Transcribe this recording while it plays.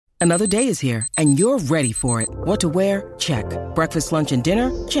Another day is here, and you're ready for it. What to wear? Check. Breakfast, lunch, and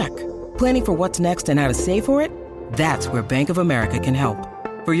dinner? Check. Planning for what's next and how to save for it? That's where Bank of America can help.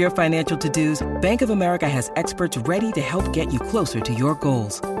 For your financial to-dos, Bank of America has experts ready to help get you closer to your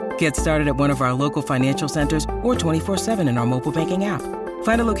goals. Get started at one of our local financial centers or 24/7 in our mobile banking app.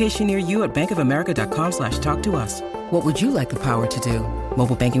 Find a location near you at bankofamerica.com/talktous. What would you like the power to do?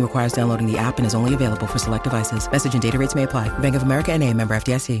 Mobile banking requires downloading the app and is only available for select devices. Message and data rates may apply. Bank of America N.A., member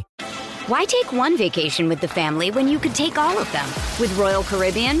FDIC. Why take one vacation with the family when you could take all of them? With Royal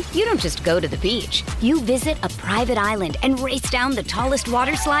Caribbean, you don't just go to the beach. You visit a private island and race down the tallest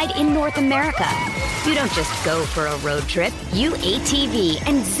water slide in North America. You don't just go for a road trip. You ATV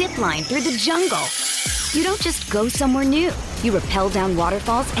and zip line through the jungle. You don't just go somewhere new. You rappel down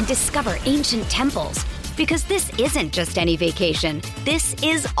waterfalls and discover ancient temples. Because this isn't just any vacation. This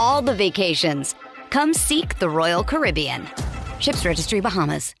is all the vacations. Come seek the Royal Caribbean. Ships Registry,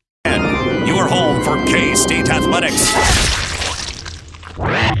 Bahamas. And your home for K-State Athletics.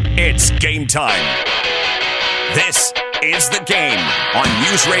 It's game time. This is The Game on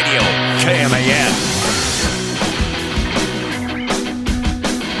News Radio KMAN.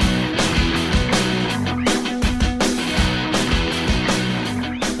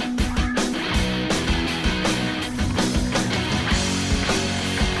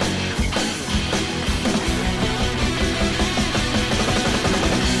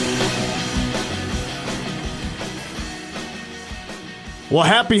 Well,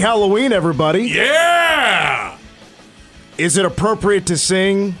 happy Halloween, everybody. Yeah! Is it appropriate to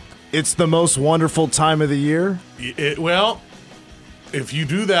sing "It's the Most Wonderful Time of the Year"? Well, if you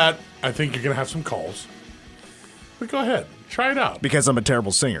do that, I think you're going to have some calls. But go ahead. Try it out. Because I'm a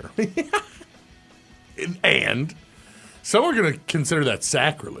terrible singer. And some are going to consider that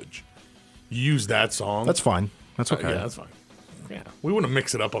sacrilege. Use that song. That's fine. That's okay. Yeah, that's fine. Yeah. We want to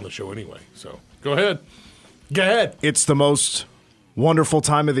mix it up on the show anyway. So go ahead. Go ahead. It's the most wonderful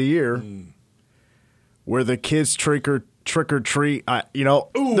time of the year where the kids trick or treat.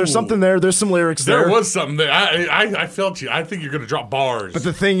 There's something there. There's some lyrics there. There was something there. I felt you. I think you're going to drop bars. But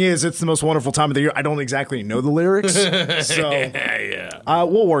the thing is, it's the most wonderful time of the year. I don't exactly know the lyrics. So yeah.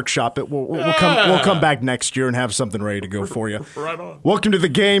 We'll workshop it. We'll come back next year and have something ready to go for you. Right on. Welcome to the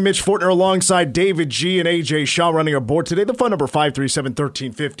game. Mitch Fortner alongside David G. and AJ Shaw running our board today. The phone number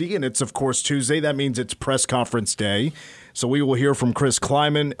 537-1350, and it's, of course, Tuesday. That means it's press conference day. So we will hear from Chris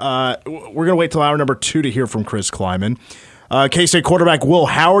Kleiman. We're going to wait till hour number 2 to hear from Chris Kleiman. K-State quarterback Will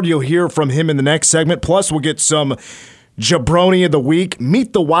Howard, you'll hear from him in the next segment. Plus, we'll get some Jabroni of the Week.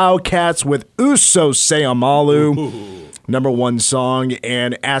 Meet the Wildcats with Uso Seamalu. Number one song,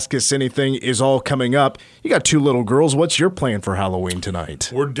 and Ask Us Anything is all coming up. You got two little girls. What's your plan for Halloween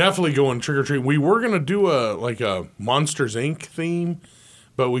tonight? We're definitely going trick-or-treat. We were going to do a Monsters, Inc. theme,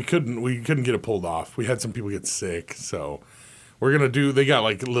 but we couldn't get it pulled off. We had some people get sick, so we're going to do – they got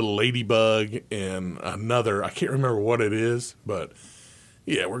like a little ladybug and another – I can't remember what it is, but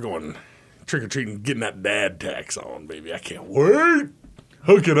yeah, we're going trick-or-treating, getting that dad tax on, baby. I can't wait.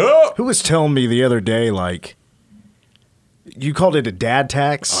 Hook it up. Who was telling me the other day, like, you called it a dad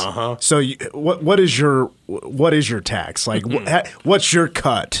tax? Uh-huh. So what is your tax? Like, what's your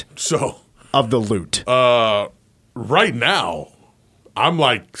cut of the loot? Right now, I'm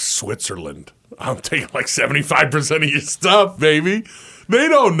like Switzerland. I'm taking like 75% of your stuff, baby. They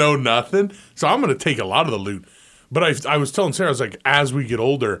don't know nothing. So I'm going to take a lot of the loot. But I was telling Sarah, I was like, as we get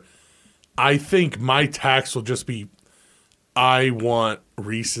older, I think my tax will just be, I want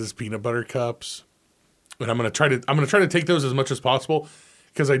Reese's peanut butter cups. And I'm gonna try to take those as much as possible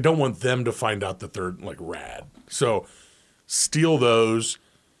because I don't want them to find out that they're like rad. So steal those,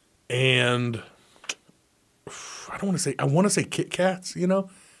 and I want to say Kit Kats,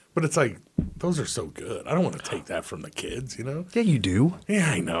 but it's like those are so good. I don't want to take that from the kids, Yeah, you do. Yeah,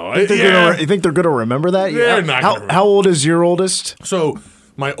 I know. You think they're gonna remember that? They're not. How old is your oldest? So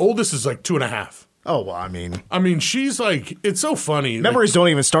my oldest is like 2.5. Oh, well, I mean, she's like, it's so funny. Memories don't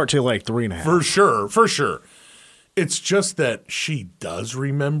even start till like 3.5. For sure. It's just that she does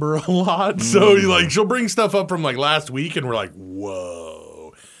remember a lot. So like, she'll bring stuff up from like last week, and we're like,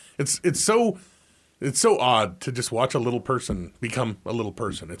 whoa. It's so odd to just watch a little person become a little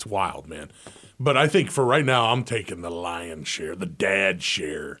person. It's wild, man. But I think for right now, I'm taking the lion's share, the dad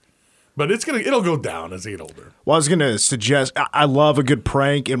share. But it'll go down as they get older. Well, I was going to suggest, I love a good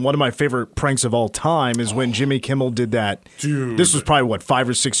prank, and one of my favorite pranks of all time is when Jimmy Kimmel did that. Dude. This was probably, 5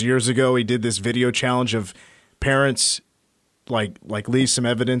 or 6 years ago. He did this video challenge of parents, like leave some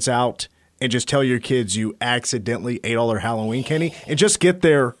evidence out and just tell your kids you accidentally ate all their Halloween candy and just get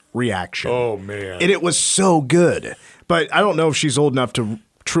their reaction. Oh, man. And it was so good. But I don't know if she's old enough to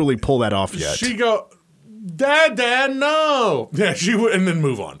truly pull that off yet. She go, Dad, no. Yeah, she would, and then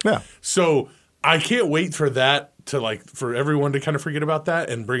move on. Yeah. So I can't wait for that to for everyone to kind of forget about that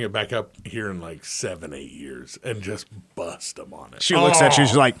and bring it back up here in 7-8 years and just bust them on it. She looks at you,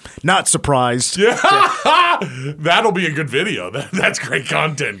 she's like, not surprised. Yeah. That'll be a good video. That's great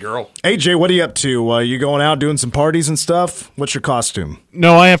content, girl. AJ, what are you up to? You going out doing some parties and stuff? What's your costume?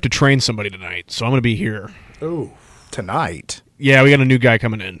 No, I have to train somebody tonight, so I'm going to be here. Oh. Tonight? Yeah, we got a new guy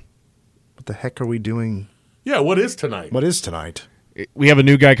coming in. What the heck are we doing? Yeah, what is tonight? What is tonight? We have a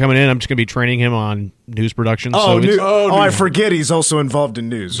new guy coming in. I'm just going to be training him on news production. I forget he's also involved in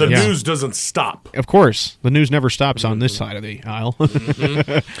news. The news doesn't stop. Of course. The news never stops on this side of the aisle.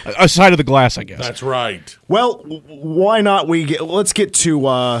 A side of the glass, I guess. That's right. Well, why not let's get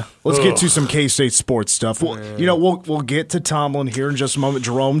to some K-State sports stuff. We'll get to Tomlin here in just a moment.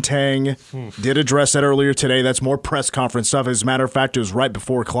 Jerome Tang did address that earlier today. That's more press conference stuff. As a matter of fact, it was right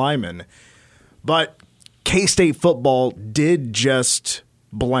before Kleiman. But K-State football did just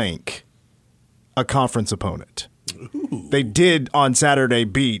blank a conference opponent. Ooh. They did on Saturday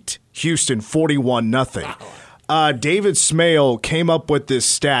beat Houston 41-0. David Smale came up with this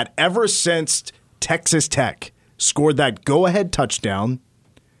stat ever since Texas Tech scored that go-ahead touchdown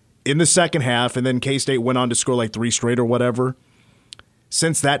in the second half, and then K-State went on to score 3 straight or whatever.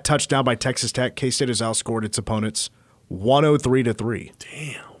 Since that touchdown by Texas Tech, K-State has outscored its opponents 103-3.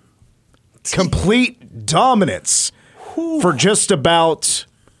 Damn. Complete dominance for just about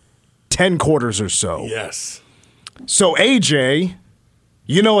 10 quarters or so. Yes. So, AJ,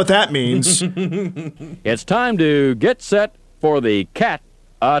 you know what that means. It's time to get set for the cat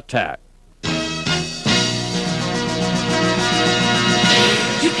attack. You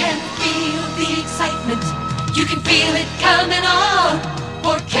can feel the excitement. You can feel it coming on.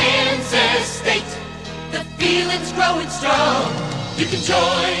 For Kansas State, the feeling's growing strong. You can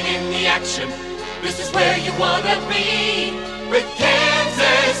join in the action. This is where you want to be. With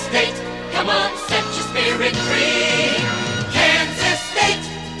Kansas State, come on, set your spirit free. Kansas State,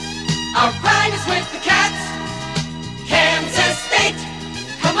 our pride is with the Cats. Kansas State,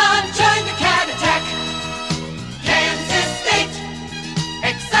 come on, join the Cat Attack. Kansas State,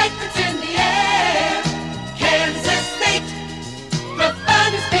 excitement's in the air. Kansas State, the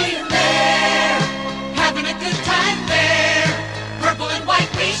fun is being there. Having a good time there. Purple and white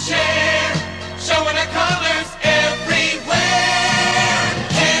we share, showing our colors everywhere.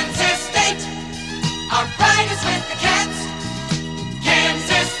 Kansas State, our pride is with the Cats.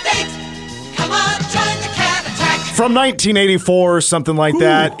 Kansas State, come on, join the Cat Attack. From 1984 or something like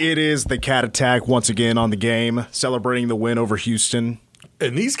that, it is the Cat Attack once again on the game, celebrating the win over Houston.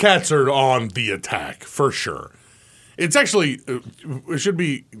 And these Cats are on the attack, for sure. It's actually, it should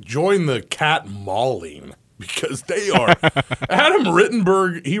be join the Cat Mauling. Because they are. Adam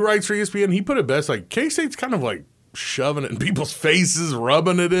Rittenberg, he writes for ESPN, he put it best, K-State's kind of shoving it in people's faces,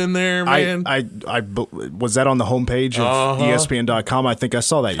 rubbing it in there, man. I was that on the homepage of ESPN.com? I think I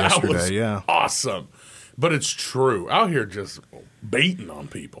saw that yesterday, was yeah. Awesome. But it's true. Out here just baiting on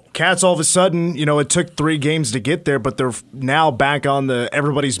people. Cats all of a sudden, it took 3 games to get there, but they're now back on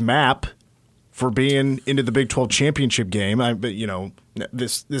everybody's map for being into the Big 12 championship game. But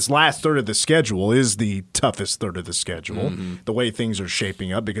this last third of the schedule is the toughest third of the schedule. Mm-hmm. The way things are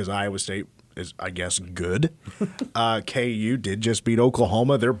shaping up, because Iowa State is, I guess, good. KU did just beat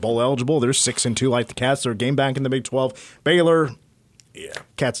Oklahoma. They're bowl eligible. They're 6-2 like the Cats. They're a game back in the Big 12. Baylor, yeah,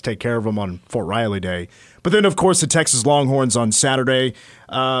 Cats take care of them on Fort Riley Day. But then, of course, the Texas Longhorns on Saturday.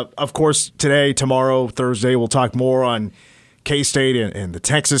 Of course, today, tomorrow, Thursday, we'll talk more on K-State and the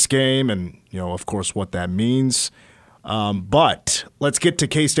Texas game and, of course, what that means. But let's get to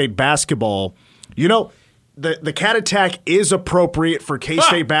K-State basketball. The Cat Attack is appropriate for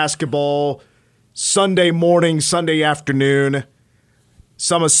K-State basketball Sunday morning, Sunday afternoon,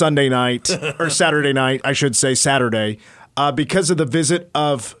 some of Sunday night, or Saturday night, I should say Saturday, because of the visit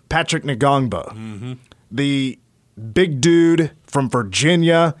of Patrick Ngongba, the big dude from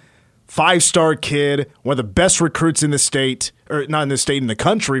Virginia, 5-star kid, one of the best recruits in the state, or not in the state, in the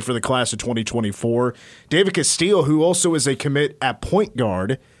country for the class of 2024. David Castillo, who also is a commit at point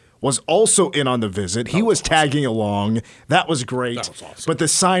guard, was also in on the visit. He was tagging along. That was great. That was awesome. But the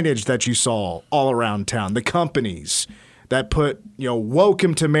signage that you saw all around town, the companies that put,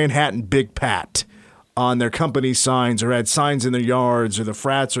 welcome to Manhattan Big Pat on their company signs, or had signs in their yards, or the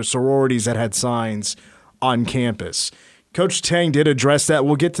frats or sororities that had signs on campus. Coach Tang did address that.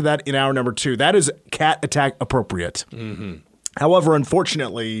 We'll get to that in hour number 2. That is Cat Attack appropriate. Mm-hmm. However,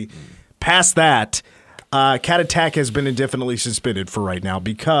 unfortunately, past that, Cat Attack has been indefinitely suspended for right now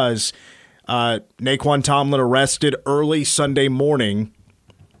because Naquan Tomlin arrested early Sunday morning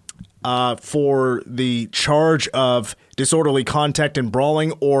for the charge of disorderly contact and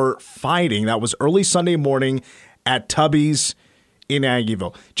brawling or fighting. That was early Sunday morning at Tubby's in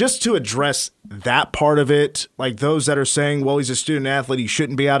Aggieville. Just to address that part of it, like those that are saying, well, he's a student athlete, he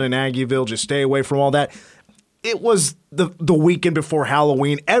shouldn't be out in Aggieville, just stay away from all that. It was the weekend before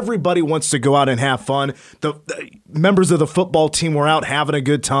Halloween. Everybody wants to go out and have fun. The members of the football team were out having a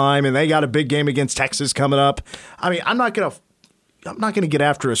good time, and they got a big game against Texas coming up. I mean, I'm not gonna get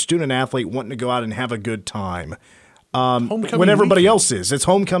after a student athlete wanting to go out and have a good time when everybody else is. It's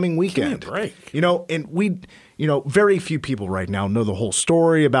homecoming weekend. Give me a break. And very few people right now know the whole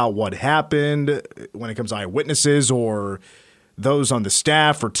story about what happened when it comes to eyewitnesses or those on the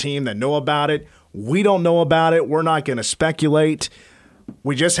staff or team that know about it. We don't know about it. We're not going to speculate.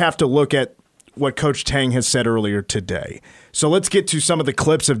 We just have to look at what Coach Tang has said earlier today. So let's get to some of the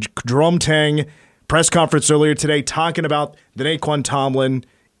clips of Jerome Tang press conference earlier today talking about the Naquan Tomlin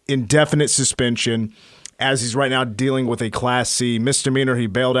indefinite suspension as he's right now dealing with a Class C misdemeanor. He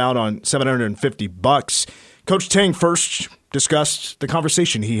bailed out on $750. Coach Tang first discussed the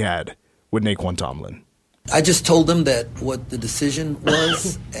conversation he had with Naquan Tomlin. I just told him that what the decision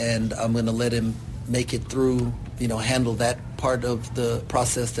was, and I'm going to let him make it through, handle that part of the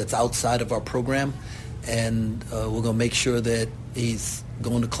process that's outside of our program. And we're going to make sure that he's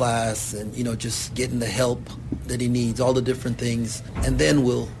going to class and, just getting the help that he needs, all the different things. And then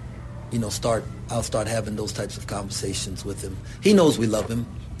we'll, I'll start having those types of conversations with him. He knows we love him,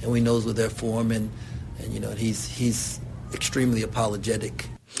 and we knows we're there for him, and he's extremely apologetic.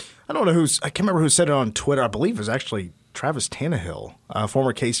 I don't know I can't remember who said it on Twitter. I believe it was actually Travis Tannehill, a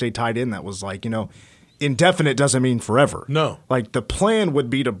former K-State tight end, that was like, indefinite doesn't mean forever. No. Like, the plan would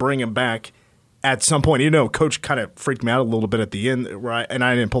be to bring him back at some point. Coach kind of freaked me out a little bit at the end, right? And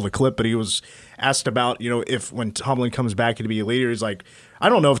I didn't pull the clip, but he was asked about, if when Tomlin comes back to be a leader, he's like, I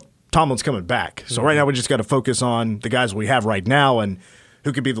don't know if Tomlin's coming back. So right now we just got to focus on the guys we have right now and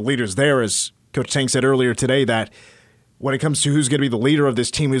who could be the leaders there. As Coach Tang said earlier today, that when it comes to who's going to be the leader of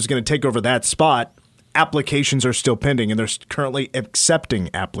this team, who's going to take over that spot, applications are still pending, and they're currently accepting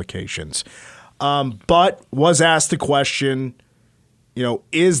applications. But was asked the question,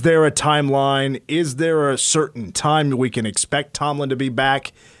 is there a timeline? Is there a certain time we can expect Tomlin to be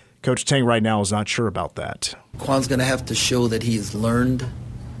back? Coach Tang right now is not sure about that. Quan's going to have to show that he has learned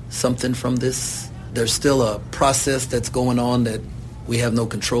something from this. There's still a process that's going on that we have no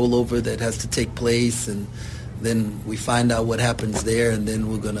control over that has to take place, and then we find out what happens there, and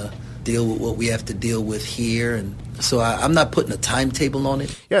then we're going to deal with what we have to deal with here. And so I'm not putting a timetable on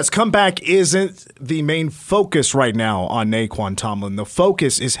it. Yes, comeback isn't the main focus right now on Naquan Tomlin. The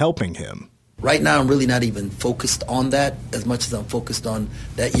focus is helping him. Right now I'm really not even focused on that as much as I'm focused on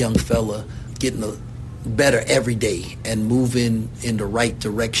that young fella getting better every day and moving in the right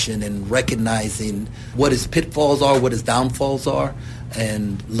direction and recognizing what his pitfalls are, what his downfalls are,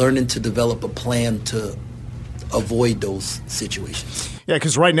 and learning to develop a plan to avoid those situations. Yeah,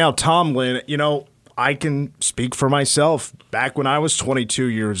 because right now, Tomlin, I can speak for myself. Back when I was 22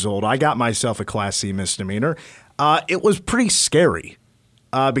 years old, I got myself a Class C misdemeanor. It was pretty scary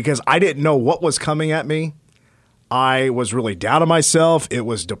because I didn't know what was coming at me. I was really down on myself. It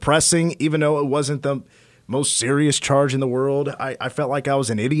was depressing, even though it wasn't the most serious charge in the world. I felt like I was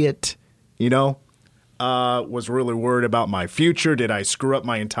an idiot, was really worried about my future. Did I screw up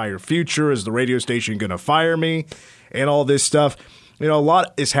my entire future? Is the radio station going to fire me? And all this stuff. A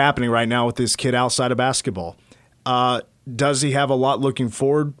lot is happening right now with this kid outside of basketball. Does he have a lot looking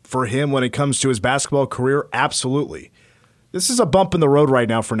forward for him when it comes to his basketball career? Absolutely. This is a bump in the road right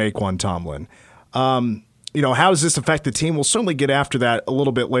now for Naquan Tomlin. How does this affect the team? We'll certainly get after that a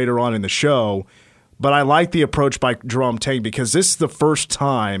little bit later on in the show. But I like the approach by Jerome Tang because this is the first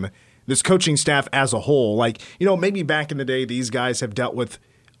time this coaching staff as a whole, maybe back in the day, these guys have dealt with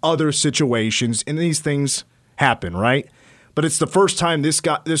other situations and these things happen, right? But it's the first time this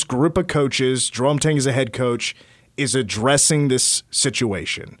group of coaches, Jerome Tang as a head coach, is addressing this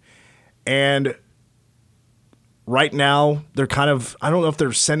situation. And right now, they're kind of, I don't know if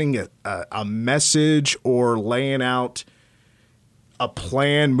they're sending a message or laying out a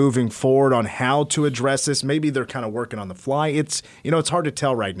plan moving forward on how to address this. Maybe they're kind of working on the fly. It's hard to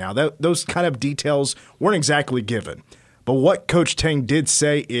tell right now. Those kind of details weren't exactly given. But what Coach Tang did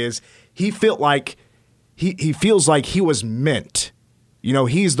say is he feels like he was meant.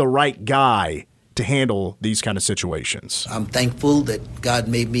 He's the right guy to handle these kind of situations. I'm thankful that God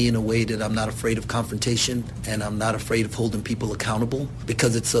made me in a way that I'm not afraid of confrontation and I'm not afraid of holding people accountable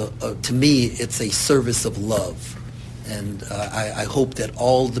because it's to me, it's a service of love. And I hope that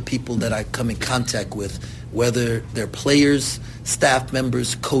all the people that I come in contact with whether they're players, staff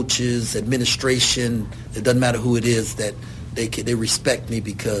members, coaches, administration, it doesn't matter who it is, that they respect me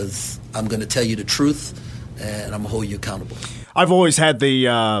because I'm going to tell you the truth and I'm going to hold you accountable. I've always had the,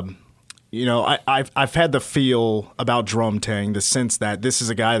 I've had the feel about Tang, the sense that this is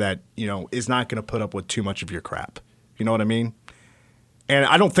a guy that, is not going to put up with too much of your crap. You know what I mean? And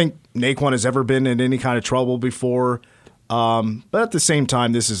I don't think Naquan has ever been in any kind of trouble before. But at the same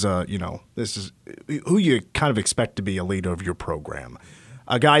time, this is who you kind of expect to be a leader of your program.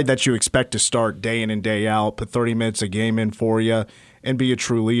 A guy that you expect to start day in and day out, put 30 minutes a game in for you, and be a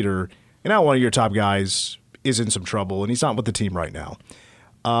true leader. And now one of your top guys is in some trouble, and he's not with the team right now.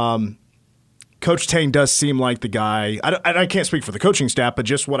 Coach Tang does seem like the guy. I can't speak for the coaching staff, but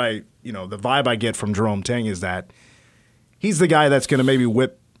just what the vibe I get from Tang is that he's the guy that's going to maybe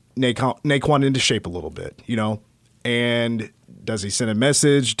whip Naquan into shape a little bit, And does he send a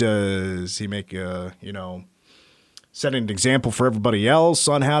message? Does he make set an example for everybody else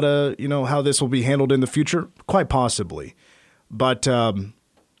on how to, how this will be handled in the future? Quite possibly. But I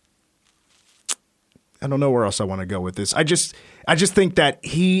don't know where else I want to go with this. I just think that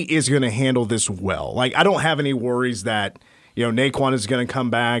he is going to handle this well. Like, I don't have any worries that, Naquan is going to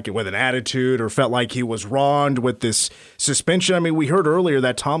come back with an attitude or felt like he was wronged with this suspension. I mean, we heard earlier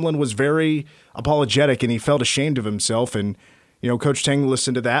that Tomlin was very apologetic and he felt ashamed of himself. And, Coach Tang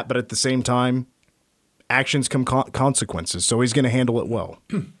listened to that. But at the same time, actions come consequences. So he's going to handle it well.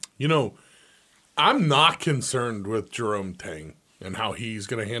 I'm not concerned with Tang and how he's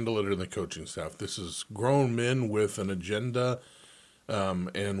going to handle it in the coaching staff. This is grown men with an agenda and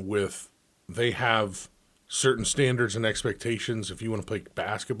they have certain standards and expectations. If you want to play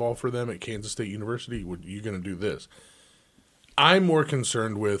basketball for them at Kansas State University, you're going to do this. I'm more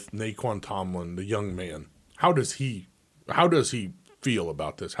concerned with Naquan Tomlin, the young man. How does he feel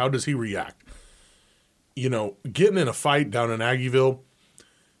about this? How does he react? Getting in a fight down in Aggieville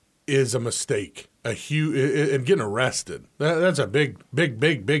is a mistake. And getting arrested. That's a big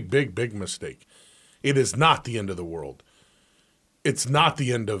mistake. It is not the end of the world. It's not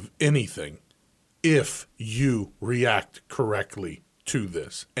the end of anything if you react correctly to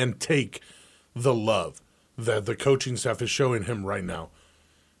this and take the love that the coaching staff is showing him right now.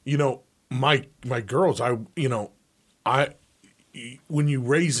 My girls, when you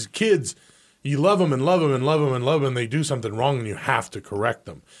raise kids, you love them and love them and love them and love them, and they do something wrong and you have to correct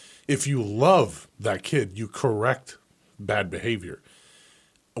them. If you love that kid, you correct bad behavior.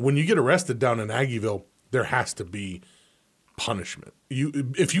 When you get arrested down in Aggieville, there has to be punishment.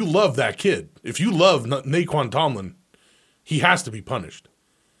 If you love that kid, if you love Naquan Tomlin, he has to be punished.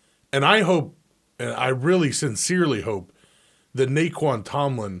 And I hope, and I really sincerely hope, that Naquan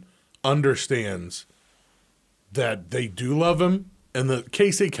Tomlin understands that they do love him and the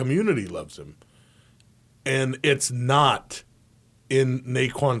K-State community loves him. And it's not in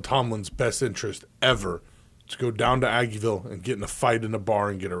Naquan Tomlin's best interest ever to go down to Aggieville and get in a fight in a bar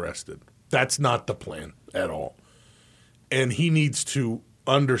and get arrested. That's not the plan at all. And he needs to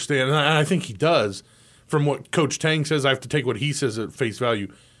understand, and I think he does, from what Coach Tang says. I have to take what he says at face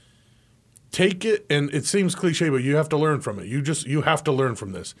value. Take it, and it seems cliche, but you have to learn from it. You have to learn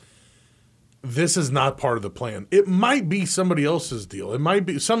from this. This is not part of the plan. It might be somebody else's deal. It might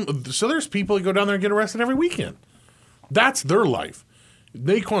be so there's people who go down there and get arrested every weekend. That's their life.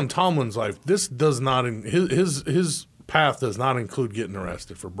 Naquan Tomlin's life, this does not, his path does not include getting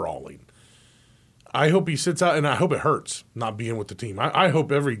arrested for brawling. I hope he sits out, and I hope it hurts not being with the team. I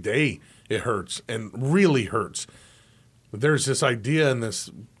hope every day it hurts and really hurts. There's this idea in this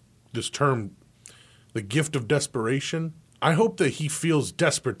term, the gift of desperation. I hope that he feels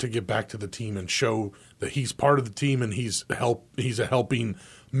desperate to get back to the team and show that he's part of the team and he's a helping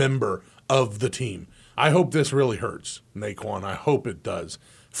member of the team. I hope this really hurts, Naquan. I hope it does.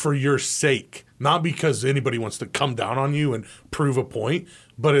 For your sake. Not because anybody wants to come down on you and prove a point,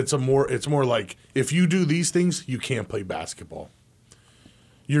 but it's more like, if you do these things, you can't play basketball.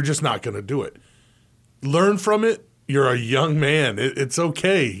 You're just not going to do it. Learn from it. You're a young man. It's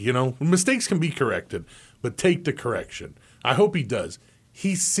okay. Mistakes can be corrected, but take the correction. I hope he does.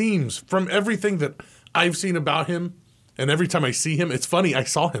 He seems, from everything that I've seen about him, and every time I see him, it's funny, I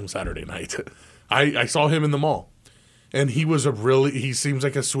saw him Saturday night. I saw him in the mall. And he seems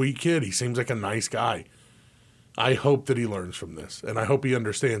like a sweet kid. He seems like a nice guy. I hope that he learns from this. And I hope he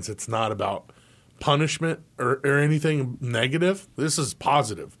understands it's not about punishment or anything negative. This is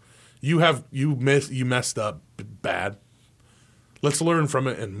positive. You messed up bad. Let's learn from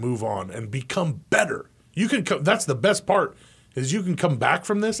it and move on and become better. That's the best part. is you can come back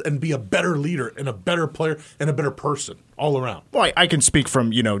from this and be a better leader and a better player and a better person all around. Well, I can speak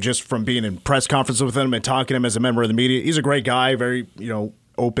from, just from being in press conferences with him and talking to him as a member of the media. He's a great guy, very,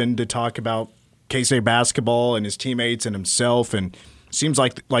 open to talk about K-State basketball and his teammates and himself, and seems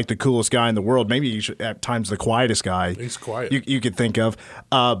like the coolest guy in the world. Maybe he's at times the quietest guy. He's quiet. You could think of.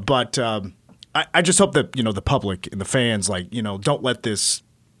 But I just hope that, the public and the fans, don't let this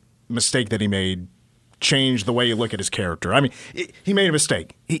mistake that he made change the way you look at his character. I mean, he made a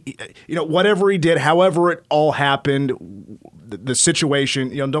mistake. He whatever he did, however it all happened, the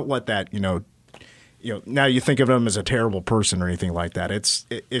situation, don't let that, now you think of him as a terrible person or anything like that.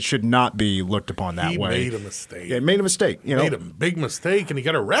 It should not be looked upon that way. He made a mistake. Yeah, he made a mistake. Made a big mistake, and he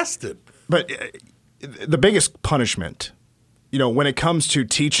got arrested. But the biggest punishment, when it comes to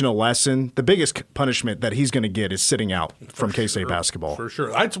teaching a lesson, the biggest punishment that he's going to get is sitting out from K-State basketball. For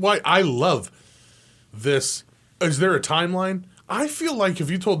sure. That's why I love this. Is there a timeline? I feel like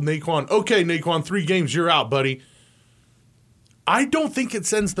if you told Naquan, okay, Naquan, 3 games, you're out, buddy. I don't think it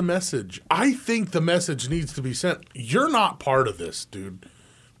sends the message. I think the message needs to be sent. You're not part of this, dude.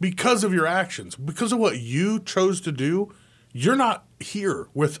 Because of your actions, because of what you chose to do, you're not here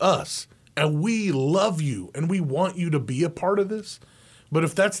with us. And we love you, and we want you to be a part of this. But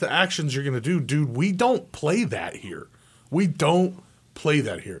if that's the actions you're going to do, dude, we don't play that here. We don't play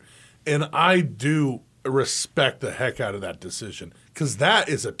that here. And I do respect the heck out of that decision, because that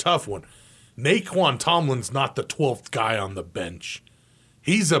is a tough one. Naquan Tomlin's not the 12th guy on the bench.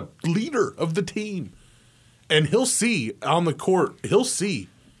 He's a leader of the team. And he'll see on the court, he'll see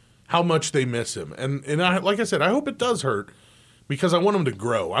how much they miss him. And I, like I said, I hope it does hurt, because I want him to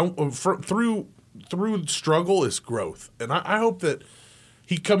grow. Through struggle is growth. And I hope that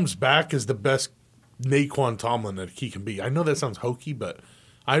he comes back as the best Naquan Tomlin that he can be. I know that sounds hokey, but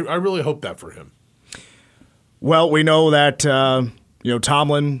I really hope that for him. Well, we know that,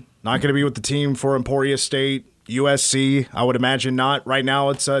 Tomlin not going to be with the team for Emporia State, USC. I would imagine not. Right now,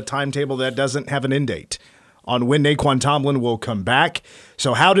 it's a timetable that doesn't have an end date on when Naquan Tomlin will come back.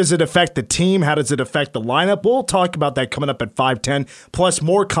 So how does it affect the team? How does it affect the lineup? We'll talk about that coming up at 5:10, plus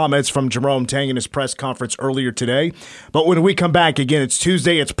more comments from Jerome Tang in his press conference earlier today. But when we come back, again, it's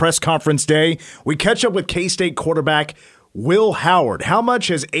Tuesday, it's press conference day. We catch up with K-State quarterback Will Howard. How much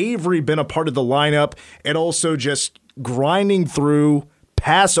has Avery been a part of the lineup and also just grinding through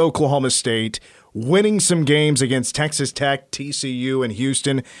past Oklahoma State, winning some games against Texas Tech, TCU, and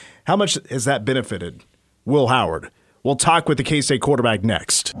Houston? How much has that benefited Will Howard? We'll talk with the K-State quarterback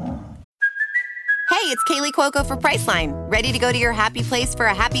next. Hey, it's Kaylee Cuoco for Priceline. Ready to go to your happy place for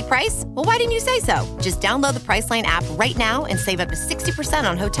a happy price? Well, why didn't you say so? Just download the Priceline app right now and save up to 60%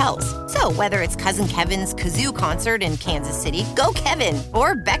 on hotels. So whether it's Cousin Kevin's Kazoo Concert in Kansas City, go Kevin,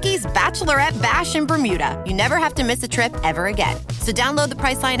 or Becky's Bachelorette Bash in Bermuda, you never have to miss a trip ever again. So download the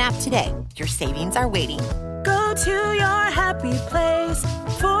Priceline app today. Your savings are waiting. Go to your happy place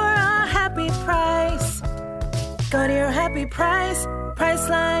for a happy price. Go to your happy price,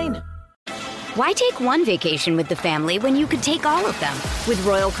 Priceline. Why take one vacation with the family when you could take all of them? With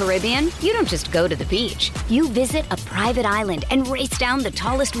Royal Caribbean, you don't just go to the beach. You visit a private island and race down the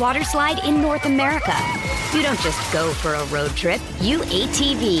tallest water slide in North America. You don't just go for a road trip. You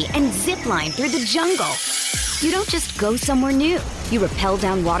ATV and zip line through the jungle. You don't just go somewhere new. You rappel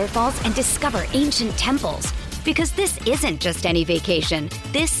down waterfalls and discover ancient temples. Because this isn't just any vacation.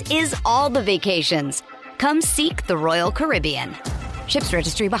 This is all the vacations. Come seek the Royal Caribbean. Ships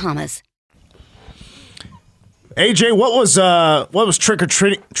Registry, Bahamas. AJ, what was trick or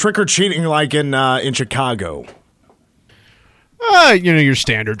treating like in Chicago? Your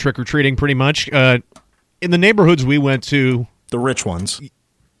standard trick or treating, pretty much. In the neighborhoods we went to, the rich ones.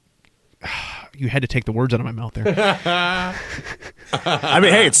 You had to take the words out of my mouth there. I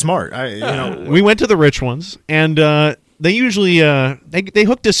mean, hey, it's smart. We went to the rich ones, and they usually they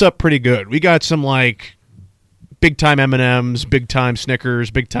hooked us up pretty good. We got some big time M&Ms, big time Snickers,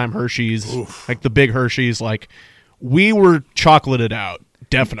 big time Hershey's, like the big Hershey's. We were chocolated out,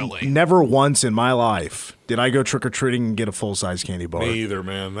 definitely. Never once in my life did I go trick or treating and get a full size candy bar. Me either,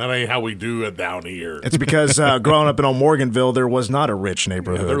 man. That ain't how we do it down here. It's because growing up in Old Morganville, there was not a rich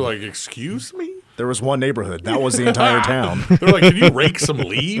neighborhood. Yeah, they're like, excuse me? There was one neighborhood. That was the entire town. They're like, can you rake some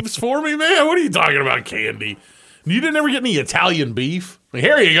leaves for me, man? What are you talking about, candy? You didn't ever get any Italian beef?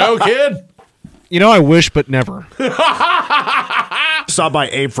 Here you go, kid. I wish, but never. Saw by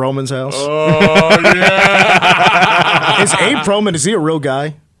Abe Froman's house. Oh, yeah. Is Abe Froman, is he a real guy?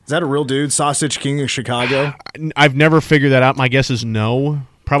 Is that a real dude? Sausage King of Chicago? I've never figured that out. My guess is no.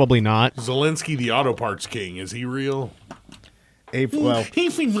 Probably not. Zelensky, the auto parts king. Is he real? Abe, well. He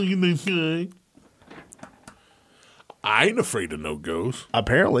seems like a nice guy. I ain't afraid of no ghosts.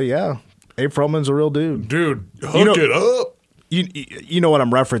 Apparently, yeah. Abe Froman's a real dude. Dude, hook it up. You know what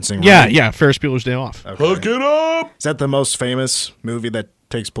I'm referencing, right? Yeah, Ferris Bueller's Day Off. Okay. Hook it up. Is that the most famous movie that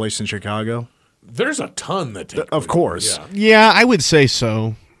takes place in Chicago? There's a ton that take Of course. Yeah, I would say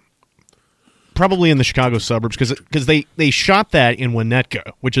so. Probably in the Chicago suburbs, because they shot that in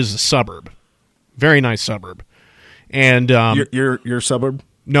Winnetka, which is a suburb. Very nice suburb. And your suburb?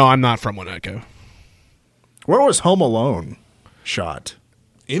 No, I'm not from Winnetka. Where was Home Alone shot?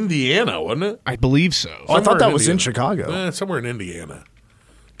 Indiana, wasn't it? I believe so. Oh, I thought that was in Chicago. Somewhere in Indiana.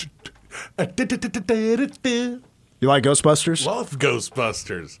 You like Ghostbusters? Love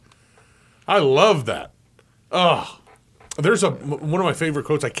Ghostbusters. I love that. Oh, there's one of my favorite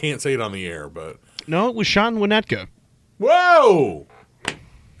quotes. I can't say it on the air, but no, it was shot in Winnetka. Whoa!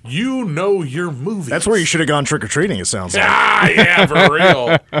 You know your movies. That's where you should have gone trick or treating. It sounds like. Yeah, for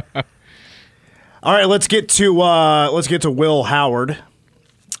real. All right, let's get to Will Howard.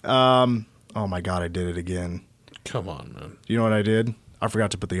 Oh my God, I did it again. Come on, man. You know what I did? I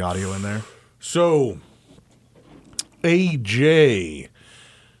forgot to put the audio in there. So, AJ,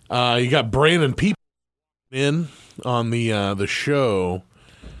 you got Brandon People in on the show.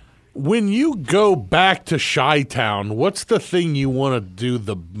 When you go back to Chi-Town, what's the thing you want to do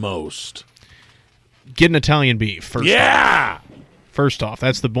the most? Get an Italian beef first. Yeah. First off,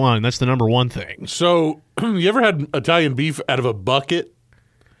 that's the one. That's the number one thing. So, you ever had Italian beef out of a bucket?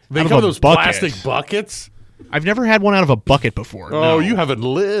 They Out come of in a those bucket? plastic buckets. I've never had one out of a bucket before. Oh, no. you haven't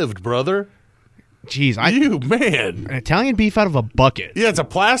lived, brother. Jeez, man. An Italian beef out of a bucket. Yeah, it's a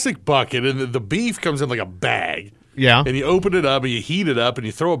plastic bucket, and the beef comes in like a bag. Yeah. And you open it up, and you heat it up, and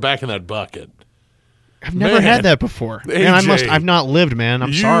you throw it back in that bucket. I've never had that before. Man, I've not lived, man.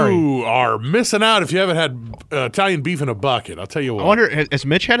 I'm sorry. You are missing out if you haven't had Italian beef in a bucket. I'll tell you what. I wonder, has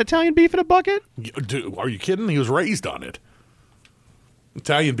Mitch had Italian beef in a bucket? Dude, are you kidding? He was raised on it.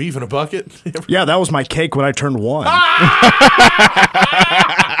 Italian beef in a bucket? Yeah, that was my cake when I turned 1. All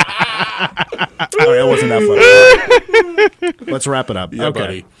right, that wasn't that funny. Let's wrap it up. Yeah,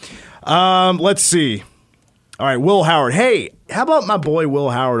 okay. Buddy. Let's see. All right, Will Howard. Hey, how about my boy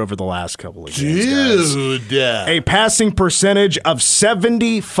Will Howard over the last couple of games, Dude. A passing percentage of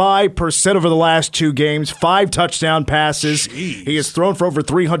 75% over the last 2 games, 5 touchdown passes. Jeez. He has thrown for over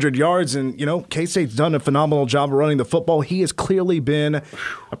 300 yards, and, K-State's done a phenomenal job of running the football. He has clearly been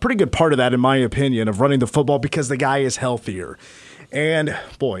a pretty good part of that, in my opinion, of running the football because the guy is healthier. And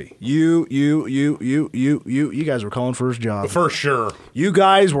boy, you guys were calling for his job. For sure. You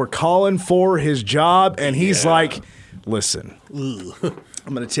guys were calling for his job, and he's like, listen,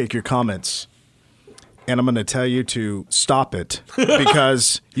 I'm going to take your comments, and I'm going to tell you to stop it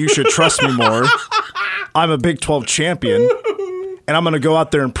because you should trust me more. I'm a Big 12 champion, and I'm going to go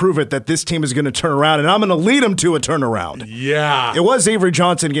out there and prove it that this team is going to turn around, and I'm going to lead them to a turnaround. Yeah. It was Avery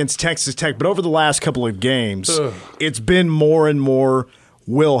Johnson against Texas Tech, but over the last couple of games, it's been more and more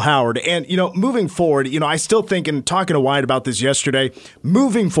Will Howard. And, moving forward, I still think, and talking to Wyatt about this yesterday,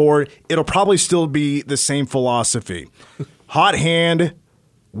 moving forward, it'll probably still be the same philosophy. Hot hand,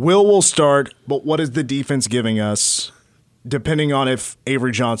 Will start, but what is the defense giving us, depending on if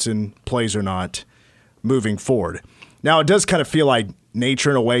Avery Johnson plays or not, moving forward? Now, it does kind of feel like nature,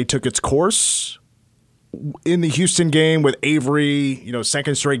 in a way, took its course in the Houston game with Avery,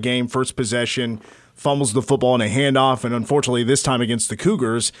 second straight game, first possession, fumbles the football in a handoff, and unfortunately this time against the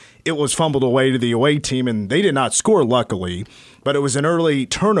Cougars, it was fumbled away to the away team, and they did not score, luckily, but it was an early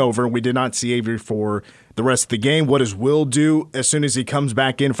turnover, and we did not see Avery for the rest of the game. What does Will do as soon as he comes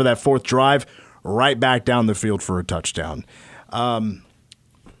back in for that fourth drive? Right back down the field for a touchdown.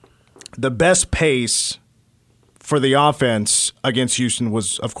 The best pace for the offense against Houston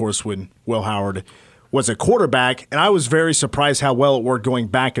was, of course, when Will Howard was a quarterback, and I was very surprised how well it worked going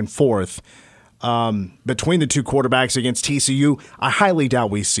back and forth between the two quarterbacks against TCU. I highly doubt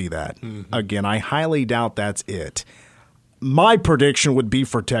we see that. Again, I highly doubt that's it. My prediction would be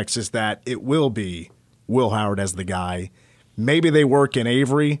for Texas that it will be Will Howard as the guy. Maybe they work in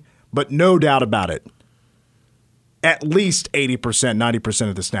Avery, but no doubt about it. At least 80%, 90%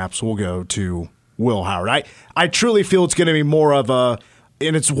 of the snaps will go to Will Howard. I truly feel it's going to be more of a,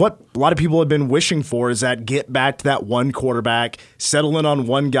 and it's what a lot of people have been wishing for, is that get back to that one quarterback, settle in on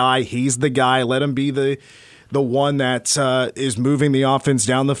one guy. He's the guy. Let him be the one that is moving the offense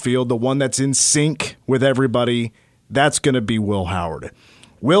down the field, the one that's in sync with everybody. That's going to be Will Howard.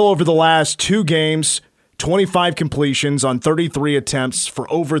 Will, over the last 2 games, 25 completions on 33 attempts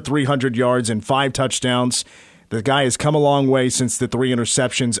for over 300 yards and 5 touchdowns. The guy has come a long way since the 3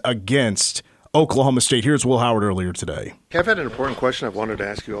 interceptions against Oklahoma State. Here's Will Howard earlier today. I've had an important question I've wanted to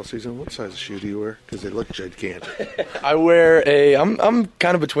ask you all season. What size of shoe do you wear? Because they look gigantic. I wear I'm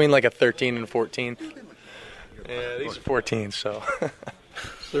kind of between like a 13 and 14. Yeah, these are 14, so.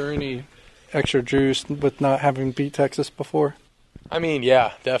 Is there any extra juice with not having beat Texas before? I mean,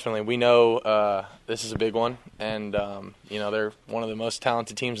 yeah, definitely. We know this is a big one, and, they're one of the most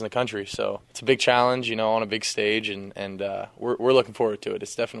talented teams in the country. So it's a big challenge, on a big stage, and we're looking forward to it.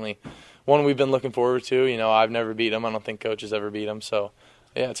 It's definitely one we've been looking forward to. I've never beat them. I don't think Coach has ever beat them. So,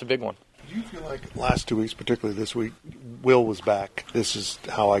 yeah, it's a big one. Do you feel like last 2 weeks, particularly this week, Will was back? This is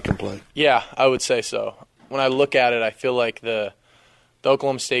how I can play. Yeah, I would say so. When I look at it, I feel like the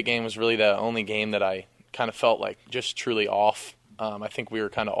Oklahoma State game was really the only game that I kind of felt like just truly off. I think we were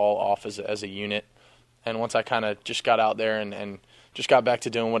kind of all off as a unit. And once I kind of just got out there and just got back to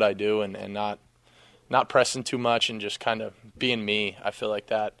doing what I do and not pressing too much and just kind of being me, I feel like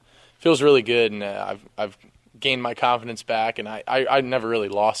that feels really good. And I've gained my confidence back, and I never really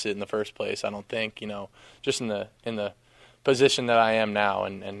lost it in the first place, I don't think, just in the position that I am now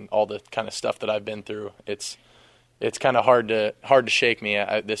and all the kind of stuff that I've been through. It's kind of hard to shake me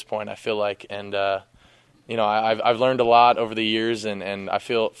at this point, I feel like. And I've learned a lot over the years, and I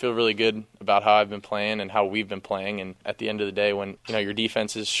feel really good about how I've been playing and how we've been playing. And at the end of the day, when your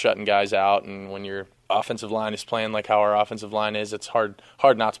defense is shutting guys out, and when your offensive line is playing like how our offensive line is, it's hard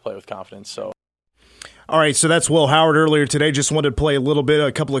not to play with confidence. So. All right, so that's Will Howard earlier today. Just wanted to play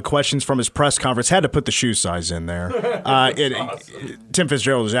a couple of questions from his press conference. Had to put the shoe size in there. Awesome. Tim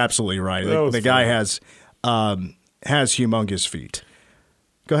Fitzgerald is absolutely right. The guy has humongous feet.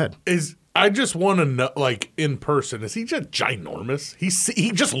 Go ahead. I just want to know, like, in person, is he just ginormous?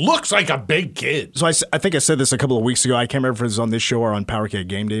 He just looks like a big kid. So I think I said this a couple of weeks ago. I can't remember if it was on this show or on Power K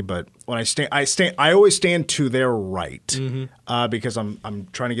Game Day, but when I always stand to their right because I'm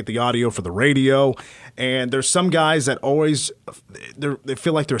trying to get the audio for the radio. And there's some guys that always they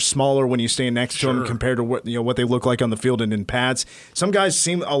feel like they're smaller when you stand next to them compared to what they look like on the field and in pads. Some guys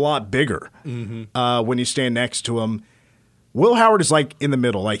seem a lot bigger when you stand next to them. Will Howard is like in the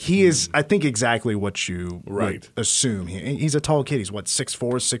middle. Like he is, I think, exactly what you would assume. He's a tall kid. He's what,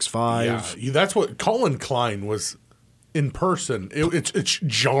 6'4", 6'5"? Yeah, that's what Colin Klein was in person. It's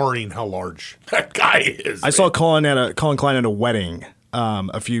jarring how large that guy is. I saw Colin Klein at a wedding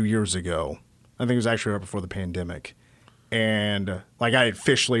a few years ago. I think it was actually right before the pandemic, and I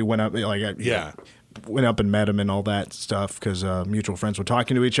officially went up. Went up and met him and all that stuff because mutual friends were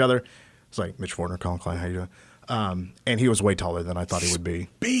talking to each other. It's like, Mitch Fortner, Colin Klein, how you doing? And he was way taller than I thought he would be.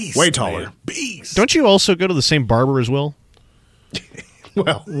 Beast, way taller. Man. Beast. Don't you also go to the same barber as Will?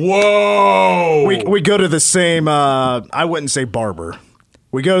 Well, whoa. We go to the same. I wouldn't say barber.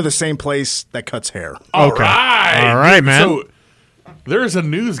 We go to the same place that cuts hair. All okay. right, all right, man. So there's a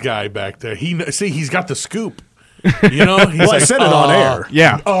news guy back there. He's got the scoop. I said it on air.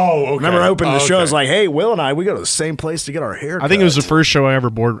 Yeah. Oh, okay. Remember, I opened the show. I was like, "Hey, Will and we go to the same place to get our hair cut." I think it was the first show I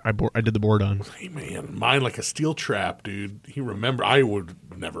ever I did the board on. Hey, man, mine like a steel trap, dude. I would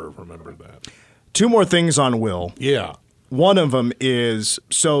never remember that. Two more things on Will. Yeah. One of them is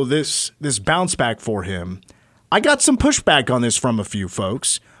this bounce back for him. I got some pushback on this from a few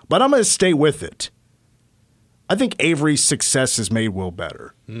folks, but I'm going to stay with it. I think Avery's success has made Will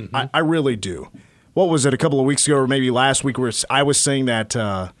better. Mm-hmm. I really do. What was it, a couple of weeks ago or maybe last week where I was saying that,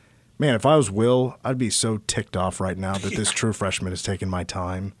 man, if I was Will, I'd be so ticked off right now that this true freshman is taking my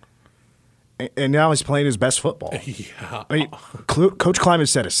time. And now he's playing his best football. Yeah. I mean, Coach Kleiman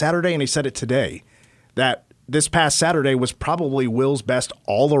said it Saturday, and he said it today, that this past Saturday was probably Will's best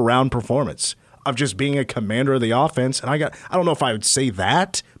all-around performance of just being a commander of the offense. And I don't know if I would say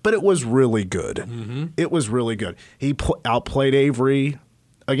that, but it was really good. Mm-hmm. It was really good. He outplayed Avery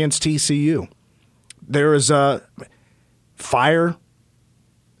against TCU. There is a fire.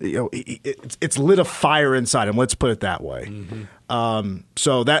 It's lit a fire inside him. Let's put it that way. Mm-hmm.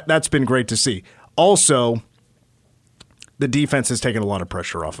 So that's been great to see. Also, the defense has taken a lot of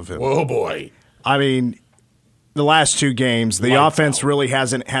pressure off of him. Oh boy! I mean, the last two games, the offense really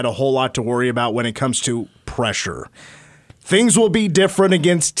hasn't had a whole lot to worry about when it comes to pressure. Things will be different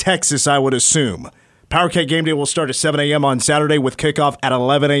against Texas, I would assume. Power K Game Day will start at 7 a.m. on Saturday with kickoff at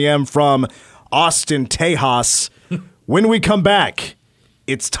 11 a.m. from Austin, Tejas. When we come back,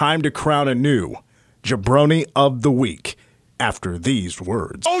 it's time to crown a new Jabroni of the Week after these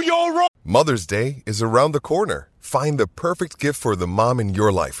words. Oh, you're right. Mother's Day is around the corner. Find the perfect gift for the mom in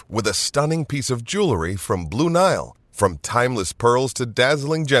your life with a stunning piece of jewelry from Blue Nile. From timeless pearls to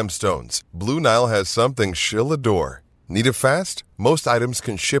dazzling gemstones, Blue Nile has something she'll adore. Need it fast? Most items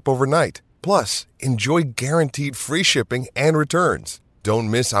can ship overnight. Plus, enjoy guaranteed free shipping and returns.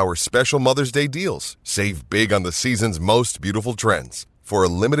 Don't miss our special Mother's Day deals. Save big on the season's most beautiful trends. For a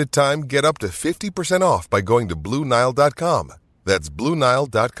limited time, get up to 50% off by going to BlueNile.com. That's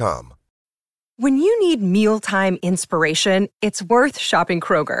BlueNile.com. When you need mealtime inspiration, it's worth shopping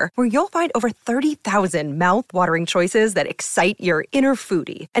Kroger, where you'll find over 30,000 mouth-watering choices that excite your inner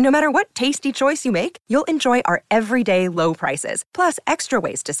foodie. And no matter what tasty choice you make, you'll enjoy our everyday low prices, plus extra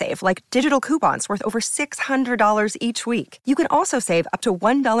ways to save, like digital coupons worth over $600 each week. You can also save up to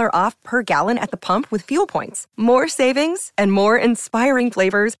 $1 off per gallon at the pump with fuel points. More savings and more inspiring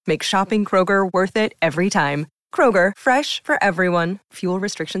flavors make shopping Kroger worth it every time. Kroger, fresh for everyone. Fuel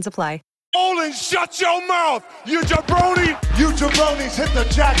restrictions apply. Olin, shut your mouth! You jabroni! You jabronis hit the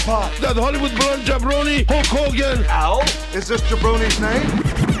jackpot! That Hollywood blonde jabroni, Hulk Hogan. Al? Is this jabroni's name?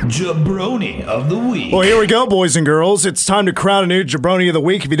 Jabroni of the Week. Well, here we go, boys and girls. It's time to crown a new Jabroni of the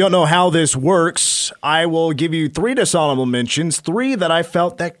Week. If you don't know how this works, I will give you 3 dishonorable mentions, 3 that I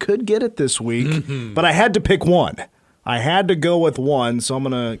felt that could get it this week, but I had to pick one. I had to go with one, so I'm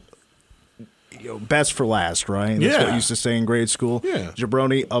going to... best for last, right? That's what I used to say in grade school. Yeah.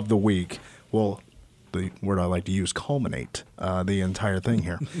 Jabroni of the week. Well, the word I like to use, culminate the entire thing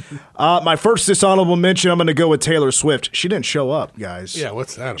here. My first dishonorable mention, I'm going to go with Taylor Swift. She didn't show up, guys. Yeah,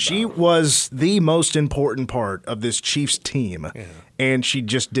 what's that about? She was the most important part of this Chiefs team, and she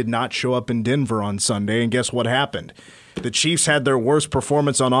just did not show up in Denver on Sunday, and guess what happened? The Chiefs had their worst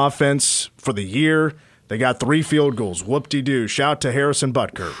performance on offense for the year. They got 3 field goals. Whoop-de-doo. Shout to Harrison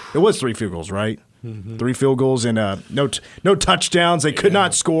Butker. It was 3 field goals, right? 3 field goals and no touchdowns. They could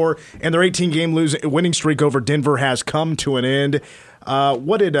not score, and their 18-game winning streak over Denver has come to an end.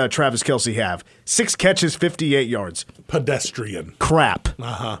 What did Travis Kelce have? 6 catches, 58 yards. Pedestrian. Crap.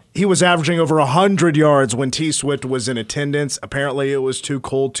 He was averaging over 100 yards when T. Swift was in attendance. Apparently, it was too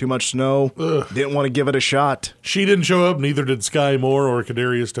cold, too much snow. Didn't want to give it a shot. She didn't show up. Neither did Sky Moore or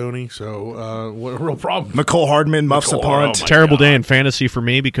Kadarius Toney. So, what a real problem. McCole Hardman muffs a punt. Terrible day in fantasy for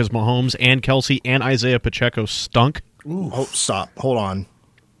me because Mahomes and Kelce and Isaiah Pacheco stunk. Oh, stop. Hold on.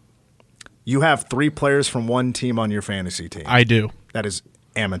 You have 3 players from one team on your fantasy team. I do. That is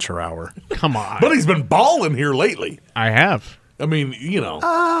amateur hour. Come on. But he's been balling here lately. I have. I mean,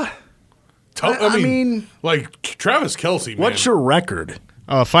 I mean, like Travis Kelce, man. What's your record?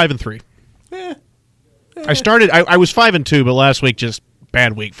 5-3. I started. I was 5-2, but last week just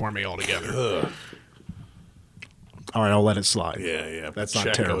bad week for me altogether. All right, I'll let it slide. Yeah. That's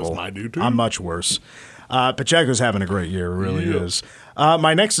Pacheco's not terrible. my dude, too. I'm much worse. Pacheco's having a great year, really is.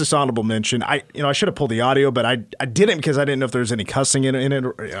 My next dishonorable mention, I should have pulled the audio, but I didn't because I didn't know if there was any cussing in it.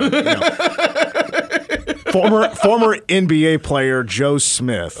 Former NBA player Joe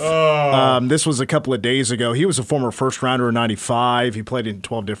Smith. This was a couple of days ago. He was a former first rounder in '95. He played in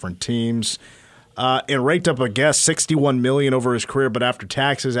 12 different teams. And raked up, I guess, $61 million over his career, but after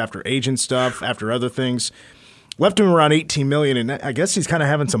taxes, after agent stuff, after other things, left him around $18 million. And I guess he's kind of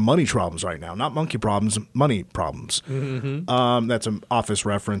having some money problems right now. Not monkey problems, money problems. That's an Office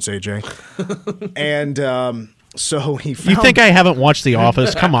reference, AJ. And so he found, you think I haven't watched The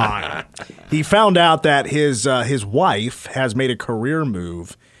Office? Come on. He found out that his wife has made a career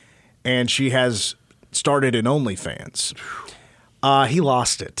move, and she has started an OnlyFans. He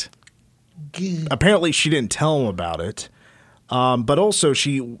lost it. Apparently, she didn't tell him about it. But also,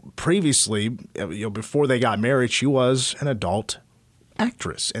 she previously, before they got married, she was an adult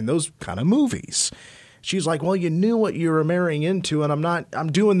actress in those kind of movies. She's like, well, you knew what you were marrying into, and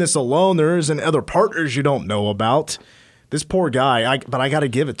I'm doing this alone. There isn't other partners you don't know about. This poor guy, but I got to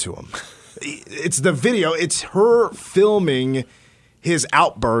give it to him. It's the video. It's her filming his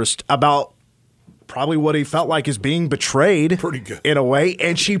outburst about probably what he felt like is being betrayed. Pretty good. In a way,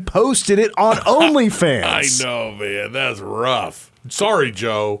 and she posted it on OnlyFans. I know, man. That's rough. Sorry,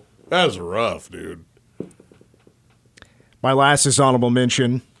 Joe. That's rough, dude. My last dishonorable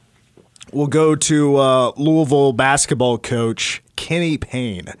mention will go to Louisville basketball coach Kenny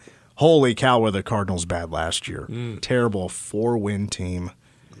Payne. Holy cow, were the Cardinals bad last year. Terrible 4-win team.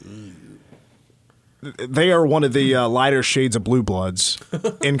 They are one of the lighter shades of blue bloods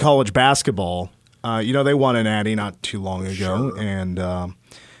in college basketball. They won an Natty not too long ago, and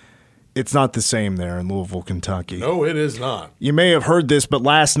it's not the same there in Louisville, Kentucky. No, it is not. You may have heard this, but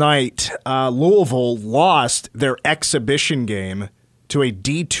last night, Louisville lost their exhibition game to a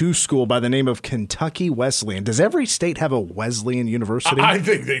D2 school by the name of Kentucky Wesleyan. Does every state have a Wesleyan university? I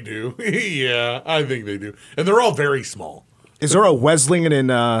think they do. Yeah, I think they do. And they're all very small. Is there a Wesleyan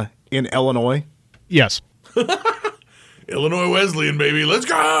in Illinois? Yes. Illinois Wesleyan, baby. Let's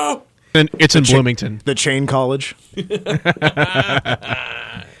go! And it's in Bloomington. The chain college.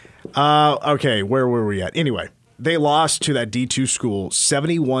 Okay, where were we at? Anyway, They lost to that D2 school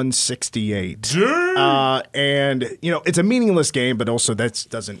 71-68. And, it's a meaningless game, but also that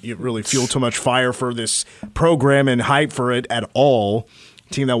doesn't really fuel too much fire for this program and hype for it at all.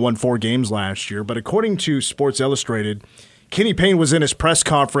 Team that won 4 games last year. But according to Sports Illustrated, Kenny Payne was in his press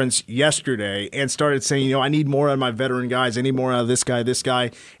conference yesterday and started saying, I need more out of my veteran guys. I need more out of this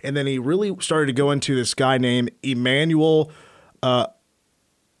guy. And then he really started to go into this guy named Emmanuel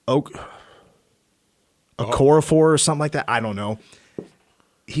Okorafor or something like that. I don't know.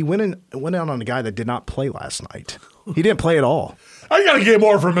 He went out on a guy that did not play last night. He didn't play at all. I got to get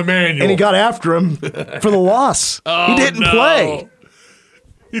more from Emmanuel. And he got after him for the loss. He didn't play.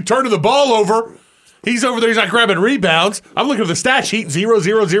 He turned the ball over. He's over there. He's not grabbing rebounds. I'm looking at the stat sheet. 0,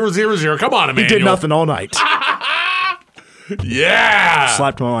 0, 0, 0, 0. Come on, Emmanuel. He did nothing all night. Yeah.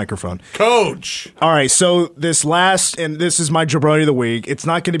 Slapped my microphone. Coach. All right, so this last, and this is my jabroni of the week. It's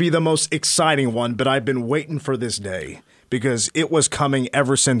not going to be the most exciting one, but I've been waiting for this day because it was coming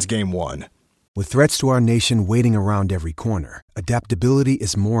ever since game 1. With threats to our nation waiting around every corner, adaptability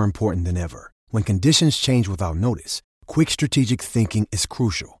is more important than ever. When conditions change without notice, quick strategic thinking is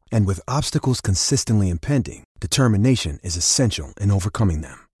crucial. And with obstacles consistently impending, determination is essential in overcoming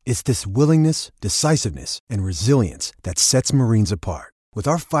them. It's this willingness, decisiveness, and resilience that sets Marines apart. With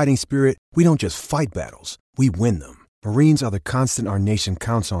our fighting spirit, we don't just fight battles, we win them. Marines are the constant our nation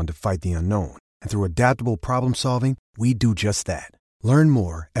counts on to fight the unknown. And through adaptable problem solving, we do just that. Learn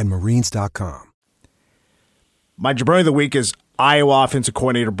more at Marines.com. My jabroni of the week is Iowa offensive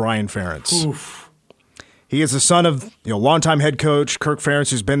coordinator Brian Ferentz. Oof. He is the son of longtime head coach Kirk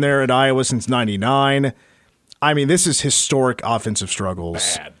Ferentz, who's been there at Iowa since '99. I mean, this is historic offensive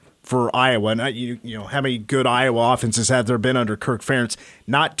struggles for Iowa. And how many good Iowa offenses have there been under Kirk Ferentz?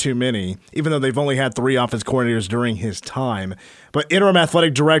 Not too many, even though they've only had 3 offensive coordinators during his time. But interim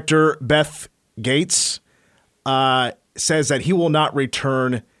athletic director Beth Gates says that he will not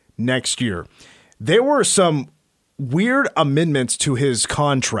return next year. There were some weird amendments to his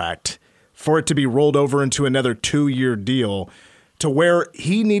contract for it to be rolled over into another 2-year deal to where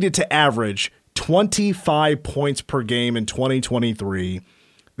he needed to average 25 points per game in 2023.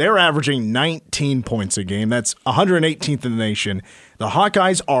 They're averaging 19 points a game. That's 118th in the nation. The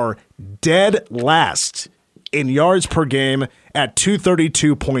Hawkeyes are dead last in yards per game at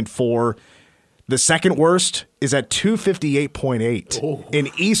 232.4. The second worst is at 258.8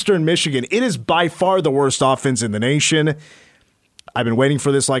 in Eastern Michigan. It is by far the worst offense in the nation. I've been waiting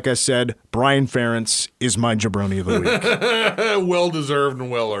for this, like I said. Brian Ferentz is my jabroni of the week. Well-deserved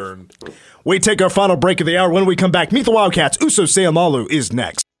and well-earned. We take our final break of the hour. When we come back, Meet the Wildcats. Uso Seumalo is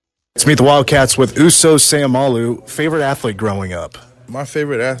next. Let's Meet the Wildcats with Uso Seumalo. Favorite athlete growing up? My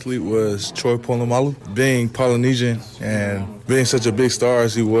favorite athlete was Troy Polamalu. Being Polynesian and being such a big star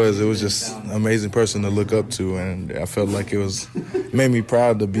as he was, it was just an amazing person to look up to, and I felt like it made me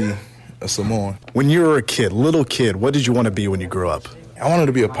proud to be a Samoan. When you were a kid, little kid, what did you want to be when you grew up? I wanted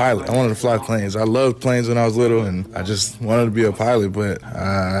to be a pilot. I wanted to fly planes. I loved planes when I was little, and I just wanted to be a pilot, but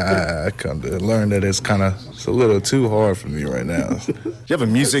I come to learn that it's a little too hard for me right now. You have a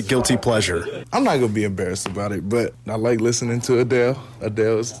music guilty pleasure. I'm not going to be embarrassed about it, but I like listening to Adele.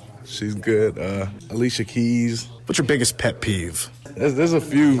 She's good. Alicia Keys. What's your biggest pet peeve? There's a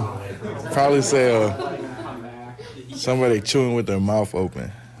few. Probably say somebody chewing with their mouth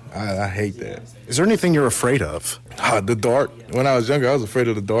open. I hate that. Is there anything you're afraid of? The dark. When I was younger, I was afraid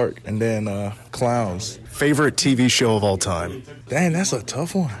of the dark. And then clowns. Favorite TV show of all time? Dang, that's a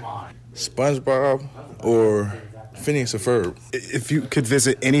tough one. SpongeBob or Phineas and Ferb. If you could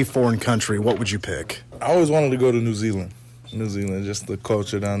visit any foreign country, what would you pick? I always wanted to go to New Zealand. Just the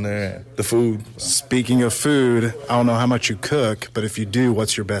culture down there, the food. Speaking of food, I don't know how much you cook, but if you do,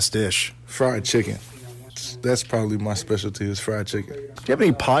 what's your best dish? Fried chicken. That's probably my specialty is fried chicken. Do you have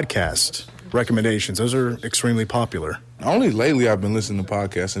any podcast recommendations? Those are extremely popular. Only lately I've been listening to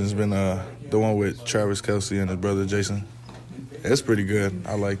podcasts, and it's been the one with Travis Kelce and his brother Jason. It's pretty good.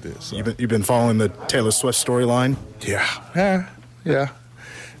 I liked it. So. You've been following the Taylor Swift storyline? Yeah.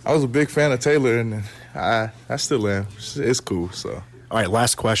 I was a big fan of Taylor, and I still am. It's cool. So. All right,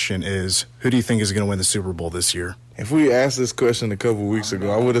 last question is, who do you think is going to win the Super Bowl this year? If we asked this question a couple weeks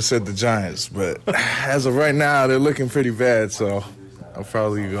ago, I would have said the Giants. But as of right now, they're looking pretty bad. So I'll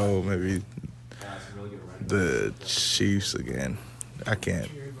probably go maybe the Chiefs again. I can't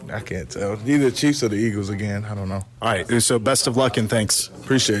tell. Either Chiefs or the Eagles again. I don't know. All right, Uso, best of luck and thanks.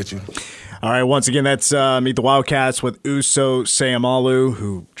 Appreciate you. All right, once again, that's Meet the Wildcats with Uso Seumalo,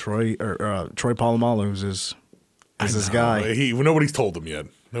 who Troy Polamalu is his guy. Nobody's told him yet.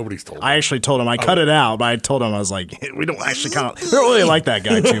 Nobody's told him. I actually told him. I cut it out, but I told him, I was like, we don't really like that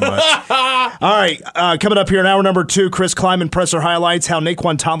guy too much. All right, coming up here in hour number 2, Chris Kleiman presser highlights how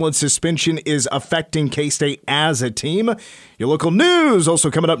Naquan Tomlin's suspension is affecting K-State as a team. Your local news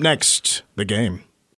also coming up next, the game.